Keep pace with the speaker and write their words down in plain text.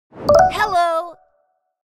Hello.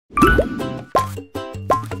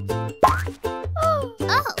 Oh.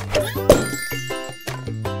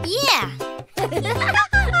 Yeah.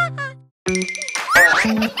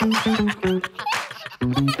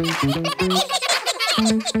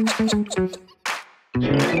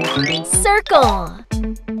 Circle.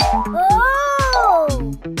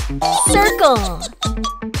 Oh. Circle.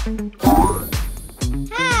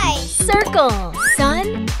 Hi. Circle.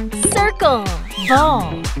 Sun. Circle.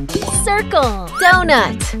 Ball. Circle.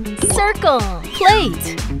 Donut. Circle.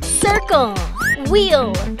 Plate. Circle.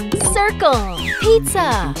 Wheel. Circle.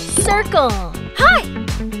 Pizza. Circle. Hi.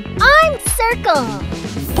 I'm Circle.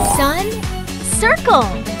 Sun. Circle.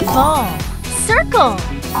 Ball. Circle.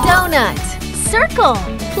 Donut. Circle.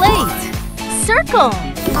 Plate. Circle.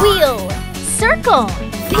 Wheel. Circle.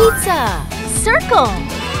 Pizza. Circle.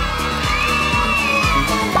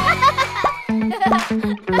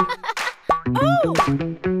 Oh!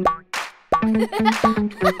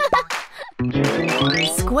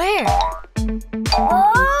 Square.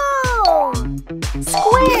 Oh.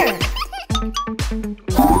 Square.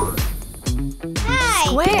 Hi.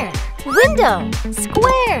 Square. Window.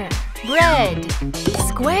 Square. Bread.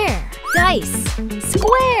 Square. Dice.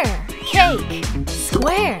 Square. Cake.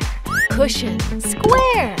 Square. Cushion.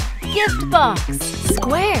 Square. Gift box.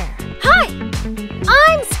 Square. Hi!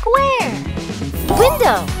 I'm Square.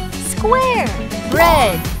 Window. Square.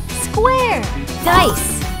 Bread. Square.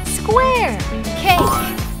 Dice. Square. Cake.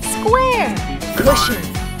 Square. Cushion.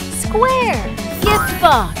 Square. Gift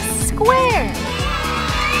box. Square.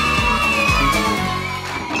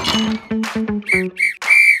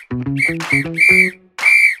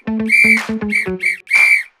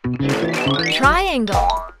 Triangle.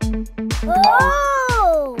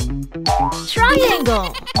 Oh.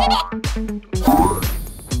 Triangle.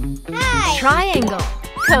 Hi. Triangle.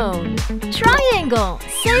 Cone. Triangle.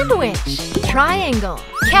 Sandwich. Triangle.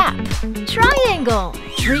 Cap. Triangle.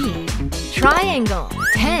 Tree. Triangle.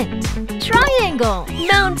 Tent. Triangle.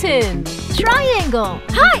 Mountain. Triangle.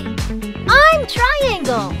 Hi! I'm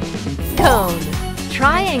Triangle. Cone.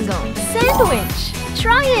 Triangle. Sandwich.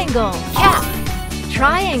 Triangle. Cap.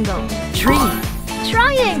 Triangle. Tree.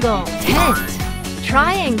 Triangle. Tent.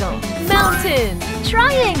 Triangle. Mountain.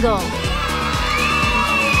 Triangle.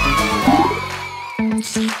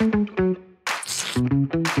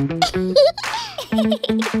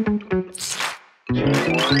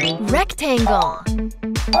 Rectangle.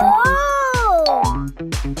 Oh.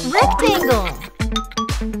 Rectangle.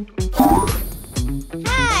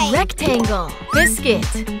 Hi. Rectangle. Biscuit.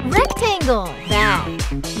 Rectangle. Bag.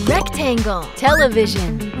 Rectangle.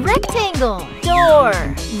 Television. Rectangle. Door.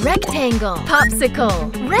 Rectangle.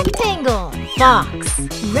 Popsicle. Rectangle. Box.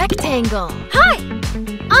 Rectangle. Hi!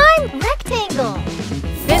 I'm Rectangle.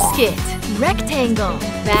 Biscuit. Rectangle.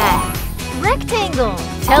 Bag. Rectangle.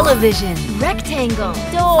 Television. Rectangle.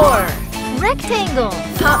 Door. Rectangle.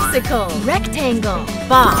 Popsicle. Rectangle.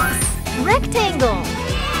 Box. Rectangle.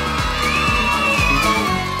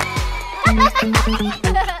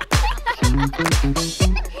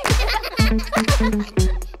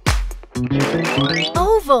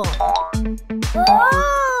 Oval.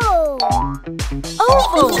 Oh.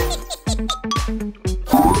 Oval.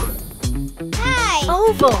 Hi.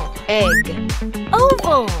 Oval. Egg.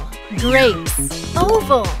 Oval. Grapes.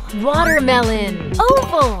 Oval. Watermelon.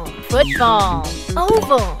 Oval. Football.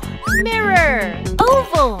 Oval. Mirror.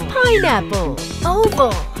 Oval. Pineapple.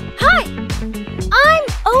 Oval. Hi! I'm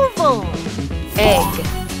Oval. Egg.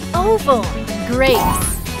 Oval.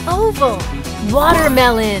 Grapes. Oval.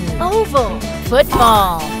 Watermelon. Oval.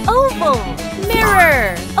 Football. Oval.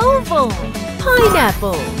 Mirror. Oval.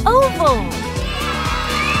 Pineapple. Oval.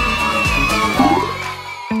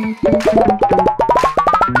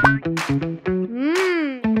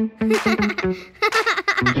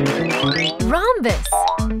 Rhombus.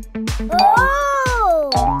 Oh.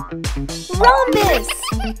 Rhombus.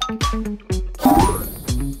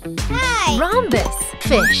 Hi. Rhombus.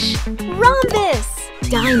 Fish. Rhombus.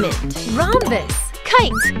 Diamond. Rhombus.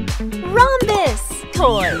 Kite. Rhombus.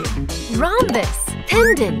 Toy. Rhombus.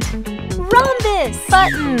 Pendant. Rhombus.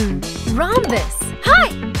 Button. Rhombus. Hi!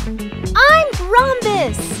 I'm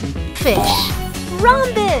Rhombus. Fish.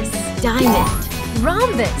 Rhombus. Diamond.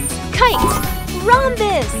 Rhombus. Kite.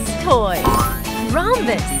 Rhombus. Toy.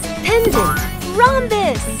 Rhombus. Pendant.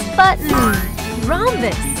 Rhombus. Button.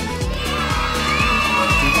 Rhombus.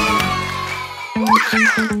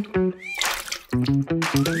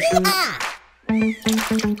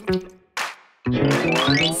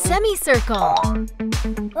 Semicircle.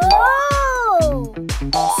 Oh.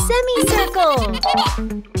 Semicircle.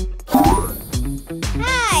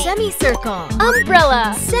 Hi. Semicircle.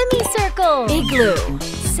 Umbrella. Semicircle. Circle. Igloo.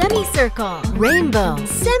 Semicircle. Rainbow.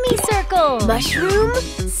 Semicircle. Mushroom.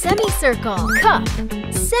 Semicircle. Cup.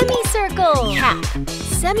 Semicircle. Cap.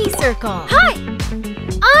 Semicircle. Hi!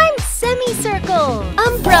 I'm semicircle.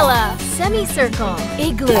 Umbrella. Semicircle.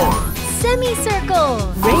 Igloo. Semicircle.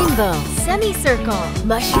 Rainbow. Semicircle.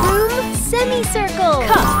 Mushroom. Semicircle.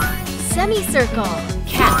 Cup. Semicircle.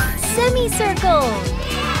 Cap. Semicircle.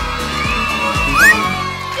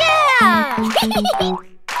 Yeah!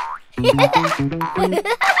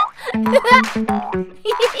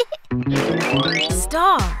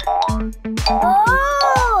 Star.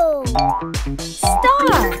 Oh!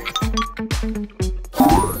 Star.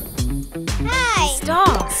 Hi!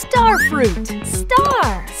 Star. Star fruit.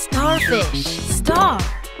 Star. Starfish. Star.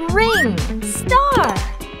 Ring. Star.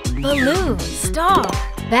 Balloon. Star.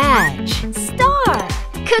 Badge. Star.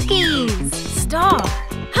 Cookies. Star.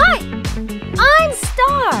 Hi! I'm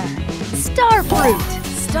Star. Star fruit.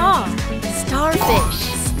 Star. Starfish.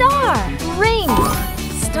 Star. Ring.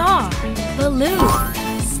 Star. Balloon.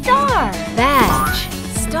 Star. Badge.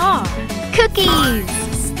 Star. Cookies.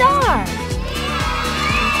 Star.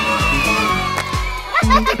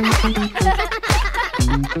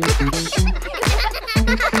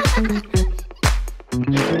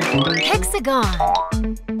 Hexagon.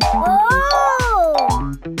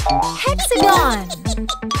 Oh! Hexagon.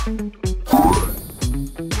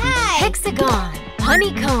 Hi! Hexagon.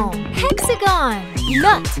 Honeycomb. Hexagon.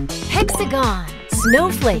 Nut. Hexagon.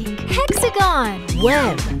 Snowflake. Hexagon.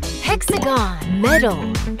 Web. Hexagon. Metal.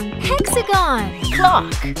 Hexagon.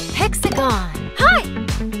 Clock. Hexagon. Hi!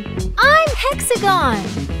 I'm Hexagon.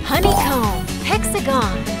 Honeycomb.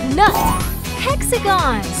 Hexagon. Nut.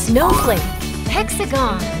 Hexagon. Snowflake.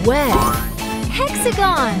 Hexagon. Web.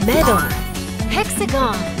 Hexagon. Metal.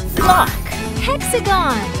 Hexagon. Clock.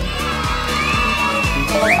 Hexagon.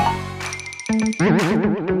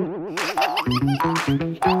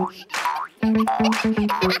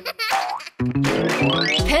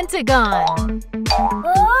 Pentagon.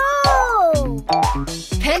 Oh!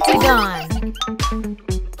 Pentagon.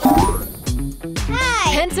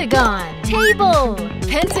 Hi! Pentagon. Table.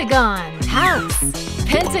 Pentagon. House.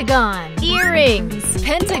 Pentagon. Earrings.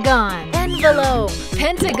 Pentagon. Envelope.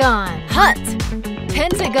 Pentagon. Hut.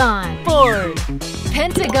 Pentagon. Board.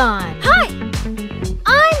 Pentagon. Hi!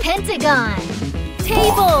 I'm Pentagon.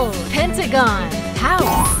 Table. Pentagon.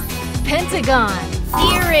 House. Pentagon.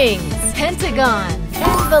 Earrings. Pentagon.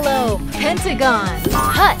 Envelope. Pentagon.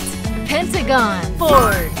 Hut. Pentagon.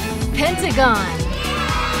 Board. Pentagon.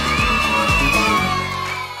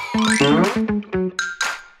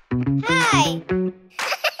 Hi!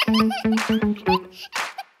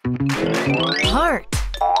 Heart.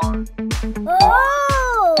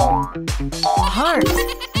 Oh! Heart.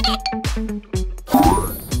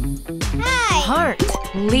 Hi! Heart.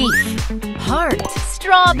 Leaf. Heart.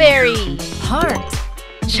 Strawberry. Heart.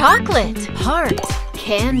 Chocolate. Heart.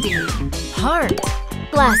 Candy. Heart.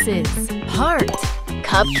 Glasses. Heart.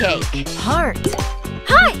 Cupcake. Heart.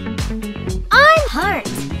 Hi! I'm Heart.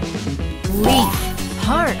 Leaf.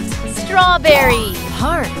 Heart. Strawberry.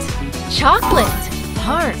 Heart. Chocolate.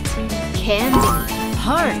 Heart. Candy.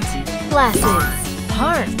 Heart. Glasses.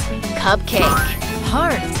 Heart. Cupcake.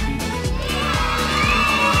 Heart.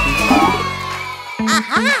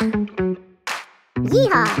 Aha!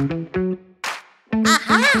 Yeehaw!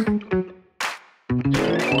 Aha!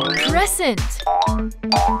 Crescent.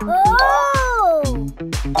 Oh!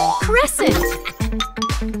 Crescent.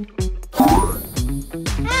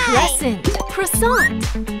 Hi! Crescent. Croissant.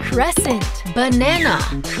 Crescent. Banana.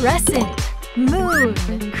 Crescent. Moon.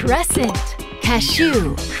 Crescent.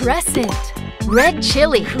 Cashew. Crescent. Red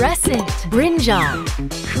chili. Crescent. Brinjal.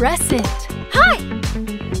 Crescent. Hi!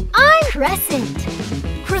 I'm Crescent.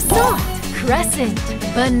 Croissant. Crescent.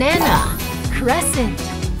 Banana. Crescent.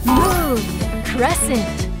 Moon.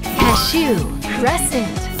 Crescent. Cashew. Crescent.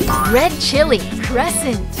 Red chili.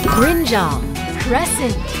 Crescent. Brinjal.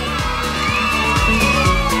 Crescent.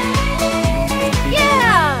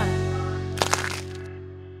 Yeah!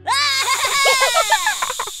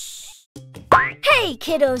 Hey,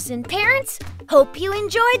 kiddos and parents! Hope you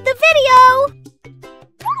enjoyed the video!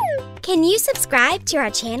 Can you subscribe to our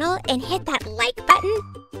channel and hit that like button?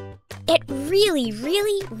 It really,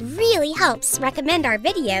 really, really helps recommend our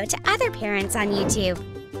video to other parents on YouTube.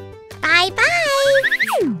 Bye-bye!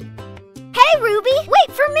 Hey, Ruby!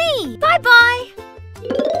 Wait for me!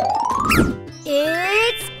 Bye-bye!